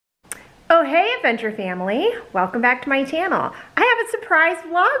Oh hey Adventure family, welcome back to my channel. I have a surprise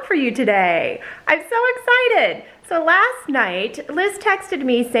vlog for you today. I'm so excited. So last night, Liz texted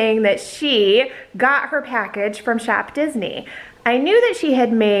me saying that she got her package from Shop Disney. I knew that she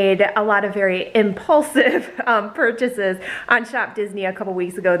had made a lot of very impulsive purchases on Shop Disney a couple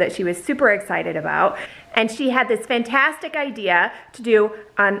weeks ago that she was super excited about. And she had this fantastic idea to do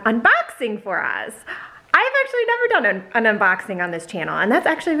an unboxing for us. I've actually never done an unboxing on this channel, and that's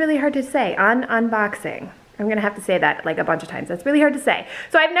actually really hard to say, unboxing. I'm gonna have to say that like a bunch of times. That's really hard to say.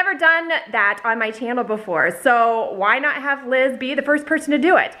 So I've never done that on my channel before, so why not have Liz be the first person to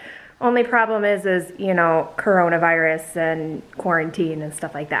do it? Only problem is you know, coronavirus and quarantine and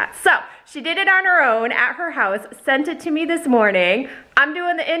stuff like that. So she did it on her own at her house, sent it to me this morning. I'm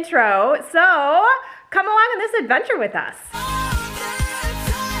doing the intro, so come along on this adventure with us.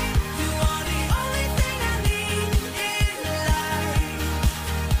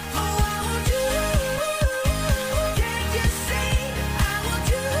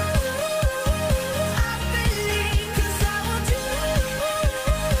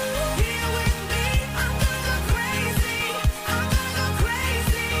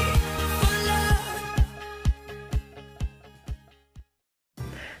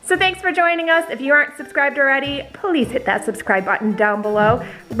 So thanks for joining us. If you aren't subscribed already, please hit that subscribe button down below.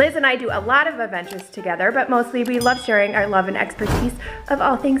 Liz and I do a lot of adventures together, but mostly we love sharing our love and expertise of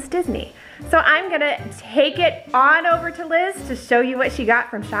all things Disney. So I'm gonna take it on over to Liz to show you what she got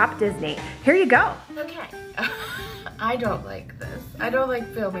from Shop Disney. Here you go. Okay, I don't like this. I don't like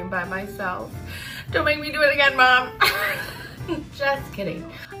filming by myself. Don't make me do it again, Mom. Just kidding.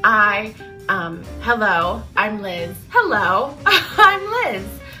 Hello, I'm Liz. Hello, I'm Liz.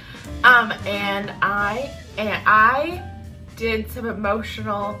 And I did some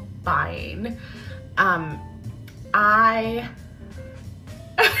emotional buying. I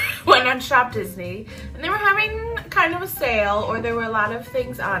went on Shop Disney and they were having kind of a sale, or there were a lot of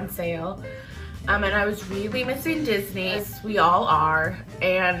things on sale. And I was really missing Disney, as we all are,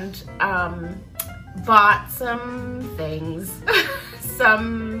 and bought some things.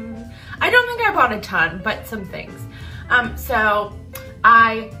 I don't think I bought a ton, but some things. So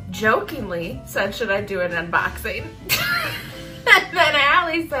I jokingly said, should I do an unboxing? And then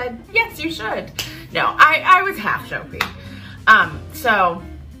Allie said, yes, you should. No, I was half joking. So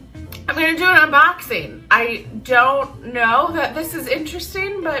I'm gonna do an unboxing. I don't know that this is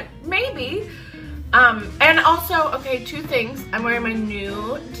interesting, but maybe. And also, okay, two things. I'm wearing my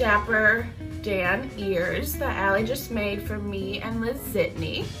new Dapper Dan ears that Allie just made for me and Liz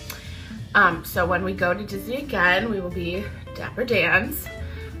Zitney. So when we go to Disney again, we will be Dapper Dans.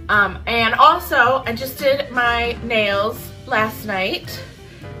 And also, I just did my nails last night.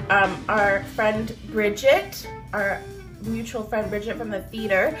 Our friend Bridget, our mutual friend Bridget from the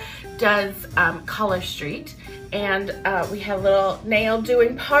theater, does Color Street. And we had a little nail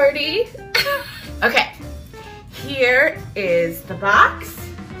doing party. Okay, here is the box.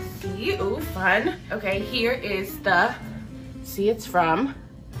 See, ooh, fun. Okay, here is the, see, it's from,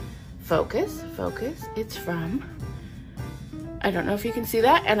 focus, it's from, I don't know if you can see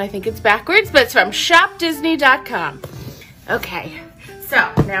that, and I think it's backwards, but it's from shopdisney.com. Okay,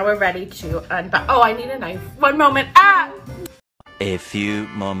 so now we're ready to unbox. Oh, I need a knife. One moment. Ah! A few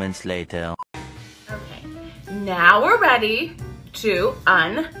moments later. Okay, now we're ready to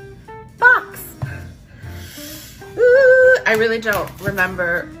unbox. Ooh, I really don't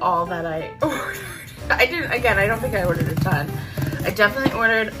remember all that I ordered. I don't think I ordered a ton. I definitely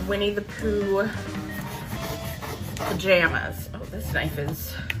ordered Winnie the Pooh pajamas. Oh, this knife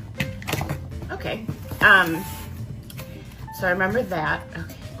is, okay. So I remember that.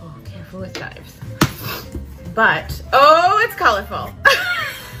 Okay, oh, careful with knives. But, oh, it's colorful.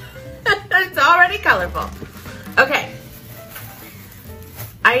 It's already colorful. Okay.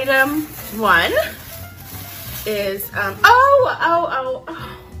 Item one is,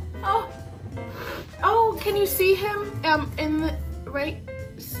 oh, can you see him in the, right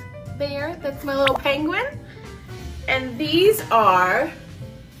there? That's my little penguin. And these are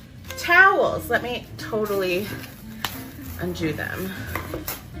towels. Let me totally undo them.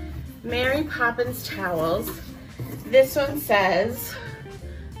 Mary Poppins towels. This one says,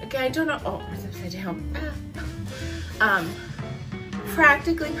 okay, I don't know, oh, it's upside down.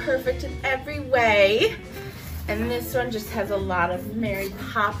 Practically perfect in every way. And this one just has a lot of Mary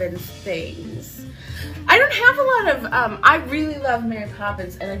Poppins things. I don't have a lot of, I really love Mary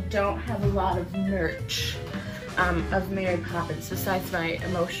Poppins, and I don't have a lot of merch of Mary Poppins besides my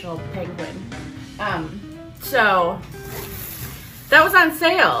emotional penguin. So that was on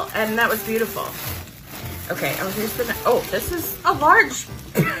sale, and that was beautiful. Okay, oh, here's the, oh, this is a large,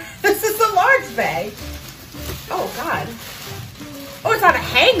 this is a large bag. Oh God. Oh, it's on a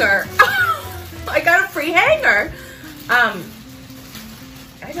hanger. I got a free hanger. I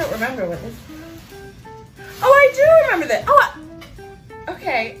don't remember what this. Oh, I do remember that. Oh,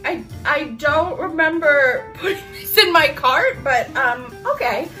 okay. I don't remember putting this in my cart, but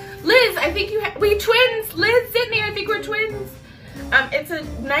okay. Liz, I think we twins. Liz, Sydney, I think we're twins. It's a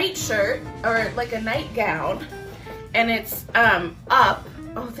night shirt or like a nightgown, and it's up.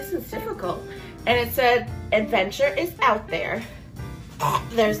 Oh, this is difficult. And it said, "Adventure is out there."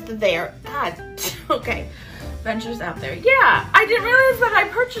 There's the there. God. Okay. Adventure's out there. Yeah, I didn't realize that I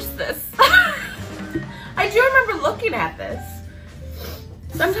purchased this. I do remember looking at this.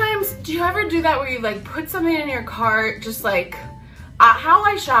 Sometimes, do you ever do that where you like put something in your cart, just like, how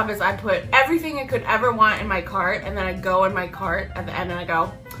I shop is I put everything I could ever want in my cart, and then I go in my cart at the end and I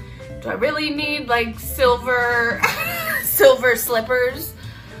go, do I really need like silver slippers?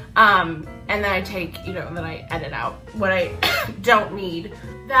 And then I take, you know, and then I edit out what I don't need.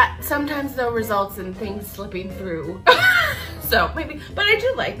 That sometimes though results in things slipping through. So maybe, but I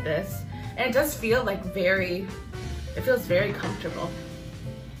do like this. And it does feel like it feels very comfortable.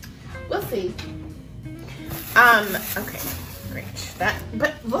 We'll see. Okay, great.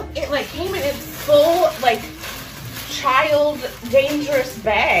 But look, it like came in its full, like, child dangerous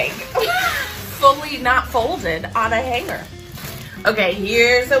bag. Fully not folded on a hanger. Okay,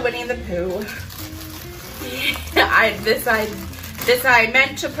 here's a Winnie the Pooh. This I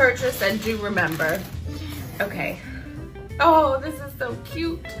meant to purchase and do remember. Okay. Oh, this is so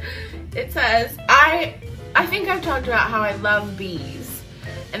cute. It says, I think I've talked about how I love bees.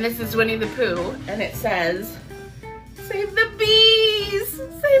 And this is Winnie the Pooh, and it says, save the bees!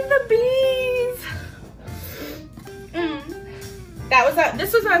 Save the bees!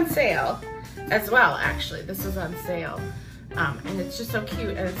 This was on sale as well, actually. This was on sale. And it's just so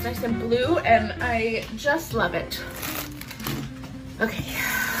cute, and it's nice and blue, and I just love it. Okay.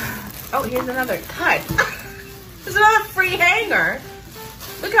 Oh, here's another cut. There's another free hanger.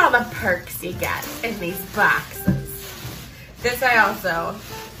 Look at all the perks you get in these boxes. This I also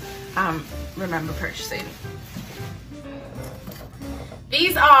remember purchasing.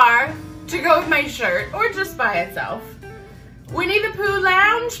 These are, to go with my shirt, or just by itself, Winnie the Pooh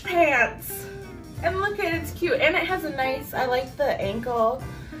lounge pants. And look at it, it's cute. And it has a nice, I like the ankle.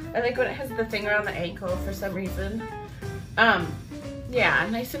 I like when it has the thing around the ankle for some reason. Yeah,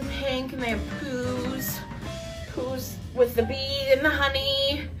 nice and pink, and they have Poohs with the bee and the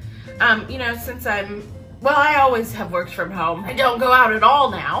honey. You know, since I always have worked from home. I don't go out at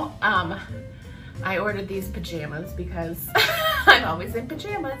all now. I ordered these pajamas because I'm always in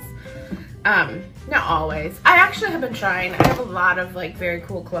pajamas. Not always. I actually have been trying. I have a lot of like very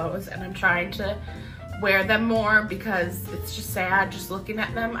cool clothes, and I'm trying to wear them more because it's just sad just looking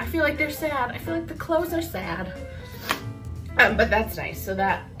at them. I feel like they're sad. I feel like the clothes are sad. But that's nice. So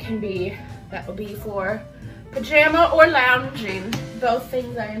that will be for pajama or lounging. Both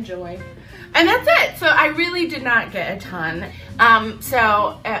things I enjoy. And that's it. So I really did not get a ton.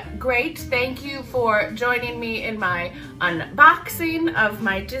 Great. Thank you for joining me in my unboxing of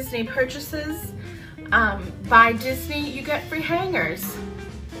my Disney purchases. By Disney, you get free hangers.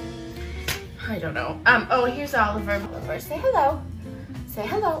 I don't know. Oh, here's Oliver. Oliver, say hello. Say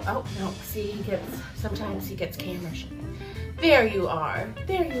hello. Oh, no. See, sometimes he gets camera shy. There you are.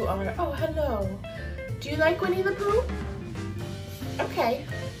 There you are. Oh, hello. Do you like Winnie the Pooh? Okay.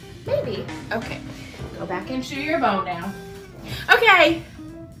 Maybe. Okay. Go back into your bow now. Okay.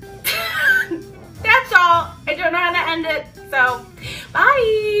 That's all. I don't know how to end it. So,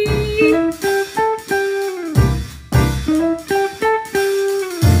 bye.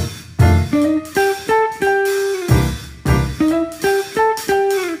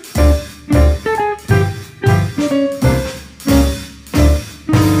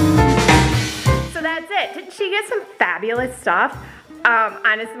 So that's it. Didn't she get some fabulous stuff?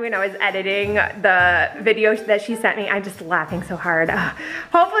 Honestly, when I was editing the video that she sent me, I'm just laughing so hard.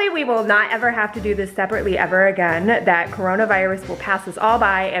 Hopefully we will not ever have to do this separately ever again, that coronavirus will pass us all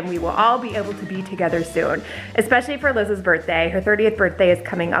by and we will all be able to be together soon, especially for Liz's birthday. Her 30th birthday is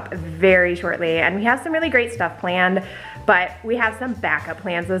coming up very shortly, and we have some really great stuff planned, but we have some backup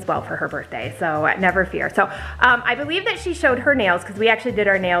plans as well for her birthday, so never fear. So I believe that she showed her nails, because we actually did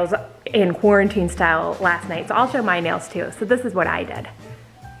our nails in quarantine style last night, so I'll show my nails too. So this is what I did.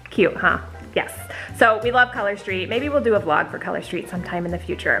 Cute, huh? Yes. So we love Color Street. Maybe we'll do a vlog for Color Street sometime in the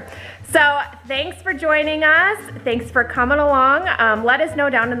future. So thanks for joining us. Thanks for coming along. Let us know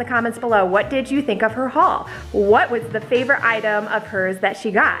down in the comments below, what did you think of her haul? What was the favorite item of hers that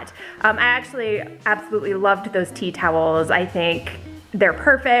she got? I actually absolutely loved those tea towels. I think they're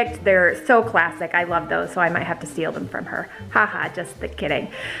perfect. They're so classic. I love those, so I might have to steal them from her. Haha, just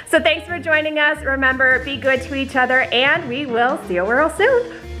kidding. So thanks for joining us. Remember, be good to each other, and we will see you real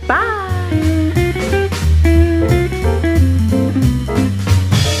soon. Bye.